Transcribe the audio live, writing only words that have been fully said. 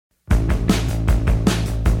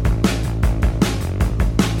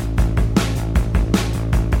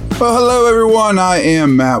Well, hello everyone. I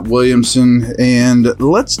am Matt Williamson, and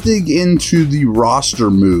let's dig into the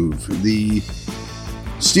roster move. The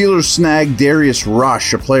Steelers snagged Darius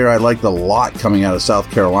Rush, a player I liked a lot coming out of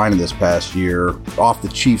South Carolina this past year, off the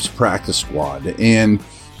Chiefs practice squad. And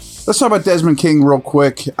let's talk about Desmond King real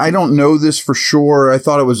quick. I don't know this for sure. I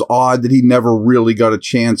thought it was odd that he never really got a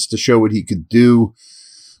chance to show what he could do.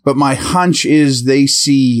 But my hunch is they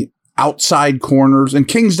see outside corners, and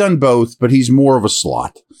King's done both, but he's more of a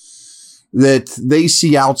slot. That they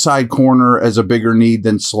see outside corner as a bigger need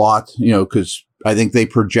than slot, because I think they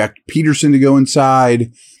project Peterson to go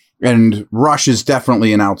inside, and Rush is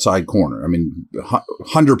definitely an outside corner.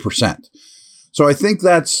 100%. So I think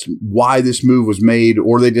that's why this move was made,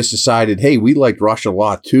 or they just decided, hey, we liked Rush a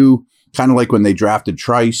lot too. Kind of like when they drafted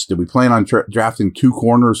Trice. Did we plan on drafting two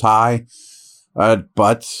corners high?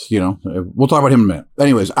 But, we'll talk about him in a minute.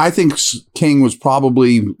 Anyways, I think King was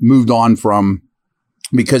probably moved on from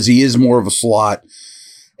because he is more of a slot.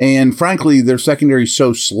 And frankly, their secondary is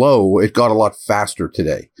so slow, it got a lot faster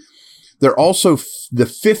today. They're also the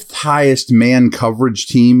fifth highest man coverage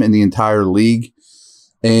team in the entire league.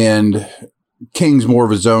 And King's more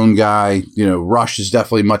of a zone guy. Rush is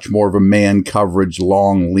definitely much more of a man coverage,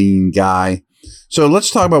 long, lean guy. So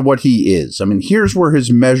let's talk about what he is. Here's where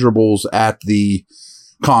his measurables at the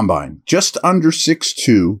combine. Just under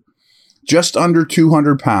 6'2", just under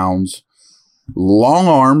 200 pounds, long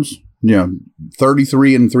arms,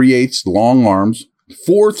 33 3/8 long arms,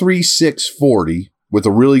 4.36 40 with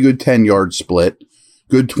a really good 10-yard split,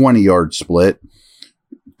 good 20-yard split,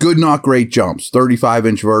 good not great jumps,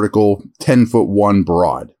 35-inch vertical, 10'1"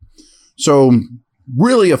 broad. So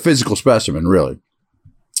really a physical specimen, really.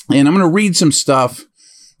 And I'm going to read some stuff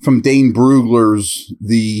from Dane Brugler's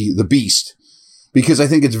The Beast, because I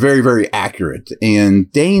think it's very, very accurate. And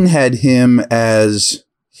Dane had him as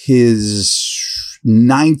his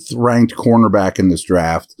 9th ranked cornerback in this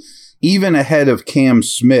draft, even ahead of Cam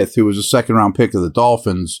Smith, who was a second-round pick of the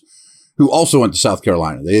Dolphins, who also went to South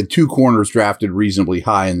Carolina. They had two corners drafted reasonably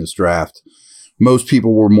high in this draft. Most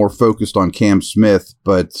people were more focused on Cam Smith,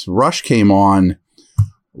 but Rush came on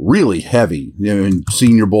really heavy in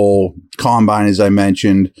Senior Bowl, Combine, as I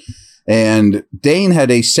mentioned. And Dane had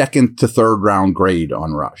a 2nd to 3rd round grade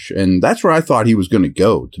on Rush. And that's where I thought he was going to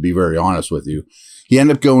go, to be very honest with you. He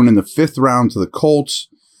ended up going in the 5th round to the Colts.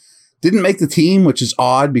 Didn't make the team, which is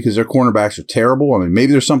odd because their cornerbacks are terrible.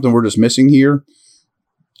 Maybe there's something we're just missing here.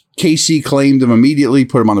 KC claimed him immediately,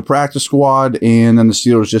 put him on the practice squad, and then the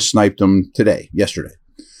Steelers just sniped him yesterday.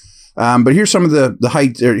 But here's some of the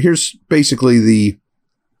height. Here's basically the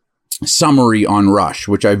summary on Rush,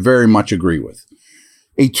 which I very much agree with.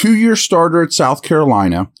 A 2-year starter at South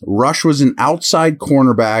Carolina, Rush was an outside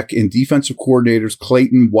cornerback in defensive coordinators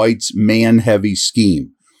Clayton White's man-heavy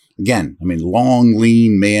scheme. Again, long,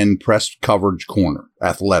 lean, man, press coverage corner,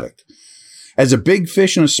 athletic. As a big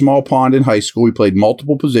fish in a small pond in high school, he played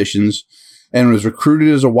multiple positions and was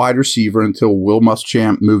recruited as a wide receiver until Will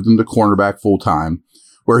Muschamp moved him to cornerback full-time,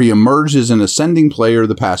 where he emerged as an ascending player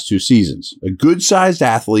the past 2 seasons. A good-sized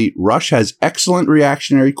athlete, Rush has excellent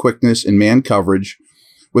reactionary quickness in man coverage,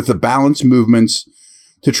 with the balanced movements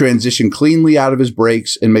to transition cleanly out of his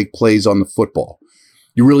breaks and make plays on the football.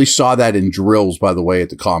 You really saw that in drills, by the way,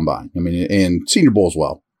 at the Combine. And Senior Bowl as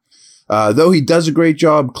well. Though he does a great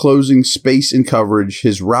job closing space and coverage,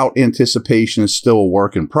 his route anticipation is still a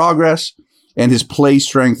work in progress, and his play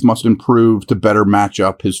strength must improve to better match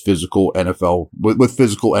up his physical NFL with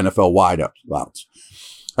physical NFL wideouts.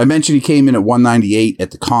 I mentioned he came in at 198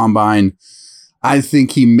 at the Combine. I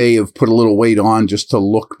think he may have put a little weight on just to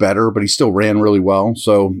look better, but he still ran really well.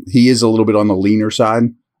 So he is a little bit on the leaner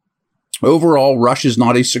side. Overall, Rush is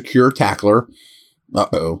not a secure tackler.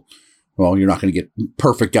 Uh-oh. Well, you're not going to get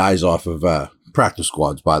perfect guys off of practice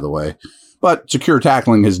squads, by the way. But secure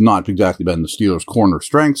tackling has not exactly been the Steelers' corner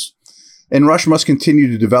strengths. And Rush must continue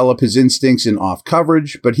to develop his instincts in off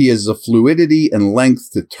coverage, but he has the fluidity and length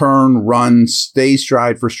to turn, run, stay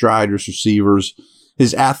stride for stride as receivers.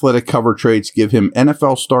 His athletic cover traits give him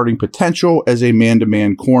NFL starting potential as a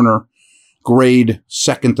man-to-man corner, grade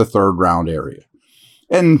 2nd to 3rd round area.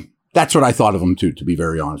 And that's what I thought of him too, to be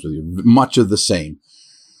very honest with you. Much of the same.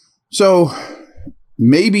 So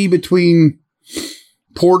maybe between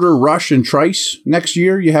Porter, Rush, and Trice next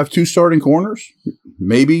year, you have 2 starting corners.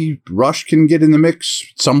 Maybe Rush can get in the mix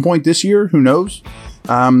at some point this year. Who knows?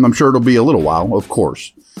 I'm sure it'll be a little while, of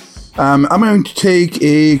course. I'm going to take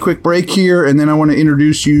a quick break here, and then I want to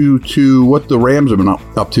introduce you to what the Rams have been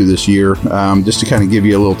up to this year, just to kind of give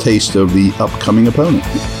you a little taste of the upcoming opponent.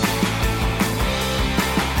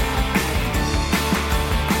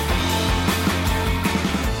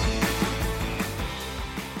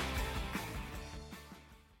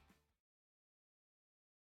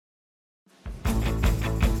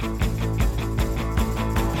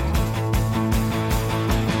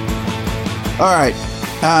 All right.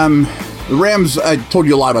 The Rams, I told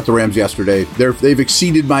you a lot about the Rams yesterday. They've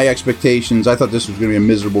exceeded my expectations. I thought this was going to be a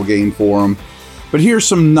miserable game for them. But here's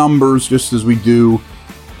some numbers, just as we do,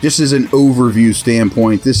 just as an overview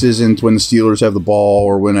standpoint. This isn't when the Steelers have the ball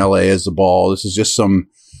or when LA has the ball. This is just some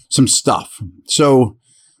stuff. So,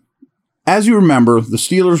 as you remember, the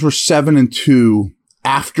Steelers were 7-2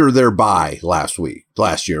 after their bye last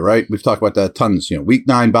year, right? We've talked about that tons. Week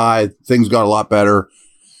 9 bye, things got a lot better.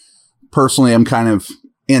 Personally, I'm kind of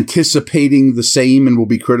anticipating the same and will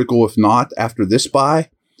be critical if not after this bye.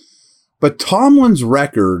 But Tomlin's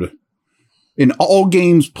record in all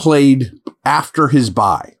games played after his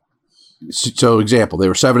bye. So, example, they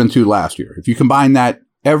were 7-2 last year. If you combine that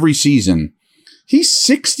every season, he's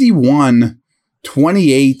 61,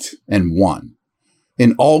 28, and 1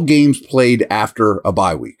 in all games played after a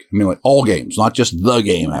bye week. I mean, like all games, not just the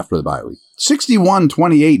game after the bye week. 61,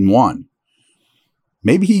 28, and 1.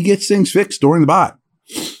 Maybe he gets things fixed during the bye.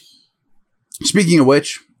 Speaking of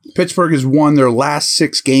which, Pittsburgh has won their last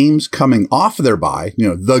 6 games coming off of their bye,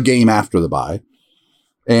 the game after the bye.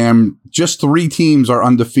 And just 3 teams are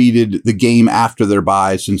undefeated the game after their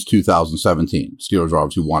bye since 2017. Steelers are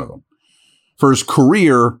obviously one of them. For his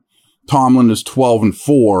career, Tomlin is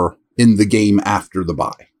 12-4 in the game after the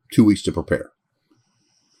bye. 2 weeks to prepare.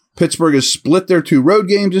 Pittsburgh has split their 2 road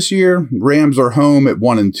games this year. Rams are home at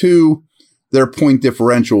 1-2. Their point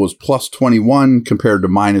differential is plus 21 compared to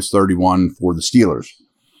minus 31 for the Steelers.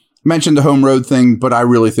 I mentioned the home road thing, but I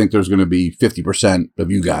really think there's going to be 50%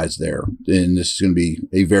 of you guys there. And this is going to be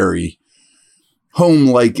a very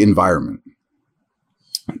home-like environment.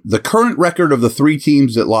 The current record of the 3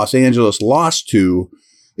 teams that Los Angeles lost to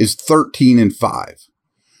is 13-5.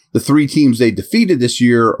 The 3 teams they defeated this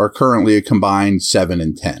year are currently a combined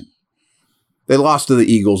 7-10. They lost to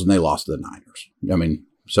the Eagles and they lost to the Niners. I mean,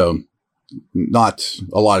 so not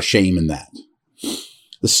a lot of shame in that.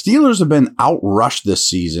 The Steelers have been outrushed this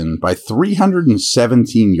season by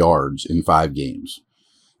 317 yards in 5 games.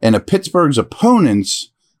 And Pittsburgh's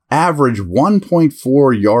opponents average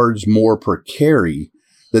 1.4 yards more per carry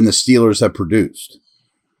than the Steelers have produced.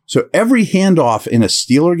 So every handoff in a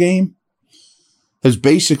Steeler game has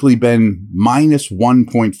basically been minus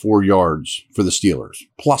 1.4 yards for the Steelers,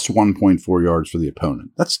 plus 1.4 yards for the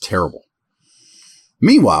opponent. That's terrible.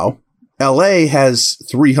 Meanwhile, LA has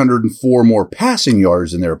 304 more passing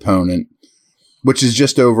yards than their opponent, which is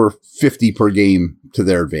just over 50 per game to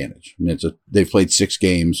their advantage. I mean, they've played 6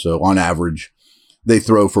 games, so on average, they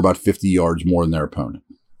throw for about 50 yards more than their opponent.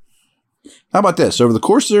 How about this? Over the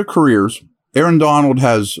course of their careers, Aaron Donald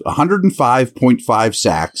has 105.5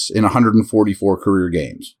 sacks in 144 career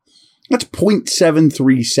games. That's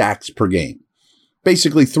 0.73 sacks per game.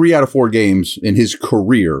 Basically, 3 out of 4 games in his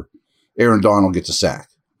career, Aaron Donald gets a sack.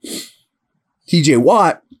 TJ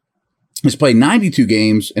Watt has played 92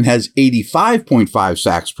 games and has 85.5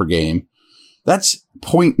 sacks per game. That's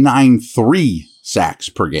 0.93 sacks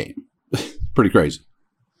per game. Pretty crazy.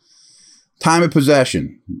 Time of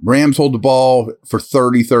possession. Rams hold the ball for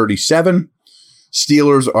 30-37.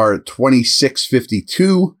 Steelers are at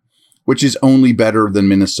 26-52, which is only better than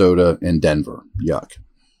Minnesota and Denver. Yuck.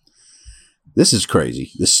 This is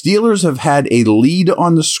crazy. The Steelers have had a lead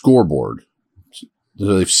on the scoreboard.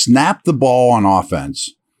 So they've snapped the ball on offense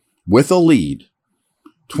with a lead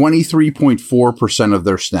 23.4% of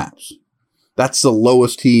their snaps. That's the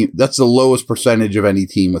lowest percentage of any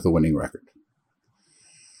team with a winning record.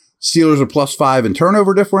 Steelers are plus 5 in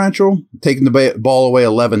turnover differential, taking the ball away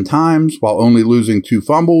 11 times while only losing 2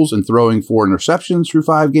 fumbles and throwing 4 interceptions through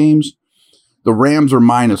 5 games. The Rams are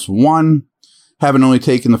minus 1, having only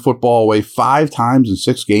taken the football away 5 times in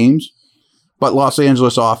 6 games. But Los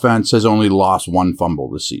Angeles offense has only lost 1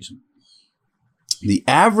 fumble this season. The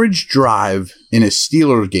average drive in a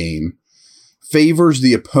Steelers game favors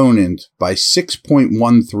the opponent by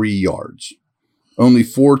 6.13 yards. Only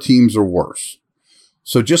 4 teams are worse.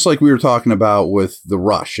 So just like we were talking about with the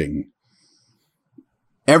rushing,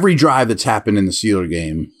 every drive that's happened in the Steelers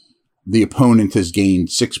game, the opponent has gained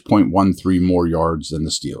 6.13 more yards than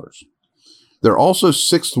the Steelers. They're also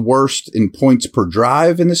 6th worst in points per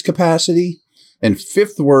drive in this capacity, and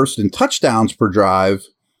 5th worst in touchdowns per drive,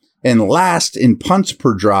 and last in punts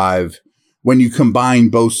per drive when you combine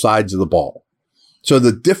both sides of the ball. So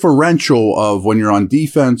the differential of when you're on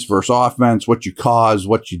defense versus offense, what you cause,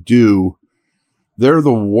 what you do, they're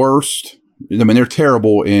the worst. I mean, they're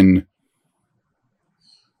terrible in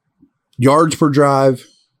yards per drive,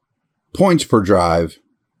 points per drive,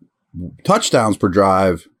 touchdowns per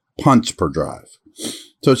drive, punts per drive.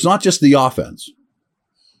 So it's not just the offense.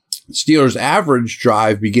 Steelers' average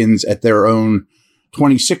drive begins at their own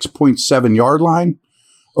 26.7 yard line.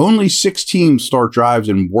 Only 6 teams start drives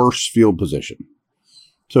in worse field position.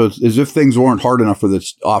 So it's as if things weren't hard enough for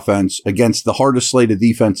this offense against the hardest slate of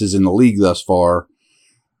defenses in the league thus far.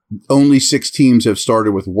 Only 6 teams have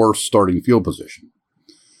started with worse starting field position.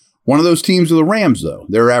 One of those teams are the Rams, though.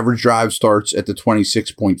 Their average drive starts at the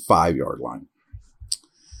 26.5 yard line.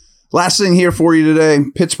 Last thing here for you today,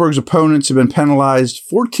 Pittsburgh's opponents have been penalized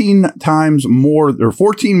 14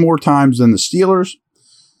 more times than the Steelers.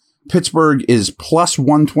 Pittsburgh is plus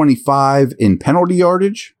 125 in penalty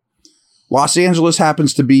yardage. Los Angeles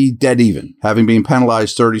happens to be dead even, having been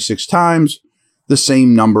penalized 36 times, the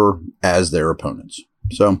same number as their opponents.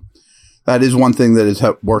 So that is one thing that has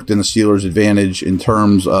worked in the Steelers' advantage in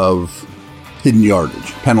terms of hidden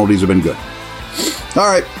yardage. Penalties have been good. All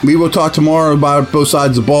right, we will talk tomorrow about both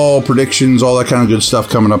sides of the ball, predictions, all that kind of good stuff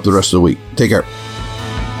coming up the rest of the week. Take care.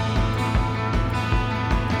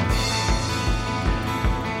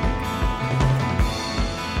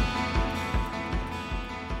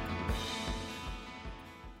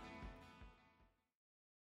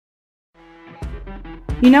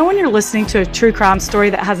 You know when you're listening to a true crime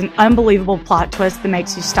story that has an unbelievable plot twist that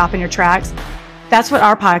makes you stop in your tracks? That's what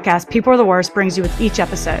our podcast, People Are the Worst, brings you with each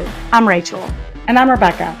episode. I'm Rachel. And I'm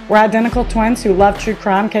Rebecca. We're identical twins who love true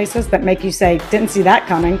crime cases that make you say, didn't see that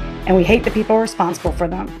coming, and we hate the people responsible for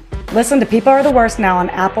them. Listen to People Are the Worst now on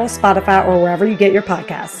Apple, Spotify, or wherever you get your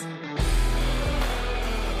podcasts.